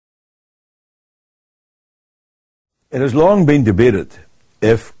It has long been debated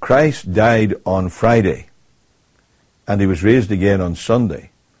if Christ died on Friday and he was raised again on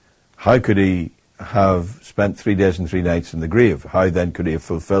Sunday, how could he have spent 3 days and 3 nights in the grave? How then could he have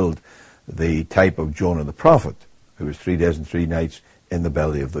fulfilled the type of Jonah the prophet, who was 3 days and 3 nights in the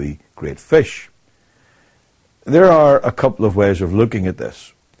belly of the great fish? There are a couple of ways of looking at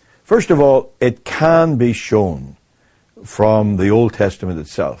this. First of all, it can be shown from the Old Testament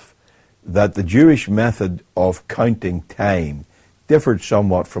itself that the Jewish method of counting time differed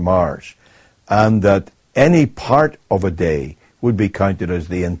somewhat from ours, and that any part of a day would be counted as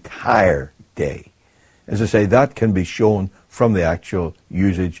the entire day. As I say, that can be shown from the actual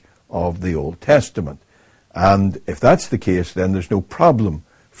usage of the Old Testament. And if that's the case, then there's no problem.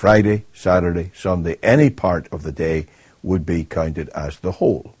 Friday, Saturday, Sunday, any part of the day would be counted as the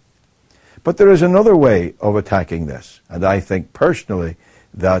whole. But there is another way of attacking this, and I think personally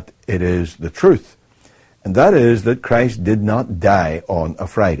that it is the truth. And that is that Christ did not die on a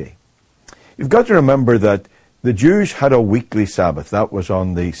Friday. You've got to remember that the Jews had a weekly Sabbath. That was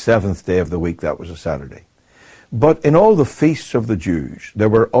on the 7th day of the week. That was a Saturday. But in all the feasts of the Jews, there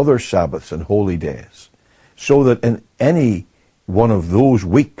were other Sabbaths and holy days, so that in any one of those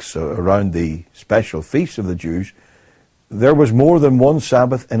weeks around the special feasts of the Jews, there was more than one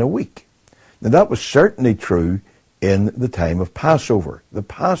Sabbath in a week. Now, that was certainly true in the time of Passover. The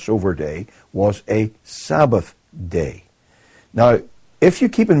Passover day was a Sabbath day. Now, if you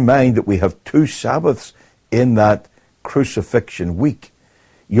keep in mind that we have 2 Sabbaths in that crucifixion week,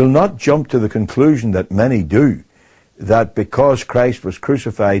 you'll not jump to the conclusion that many do, that because Christ was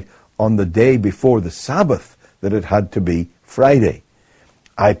crucified on the day before the Sabbath, that it had to be Friday.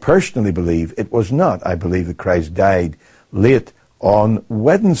 I personally believe it was not. I believe that Christ died late on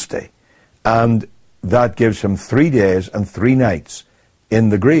Wednesday, and that gives him 3 days and 3 nights in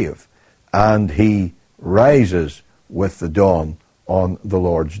the grave, and he rises with the dawn on the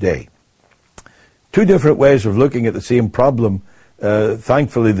Lord's day. 2 different ways of looking at the same problem.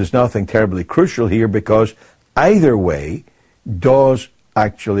 Thankfully, there's nothing terribly crucial here, because either way does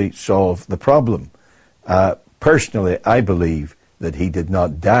actually solve the problem. Personally, I believe that he did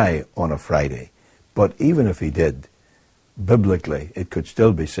not die on a Friday, but even if he did, biblically, it could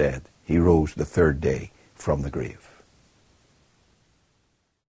still be said he rose the 3rd day from the grave.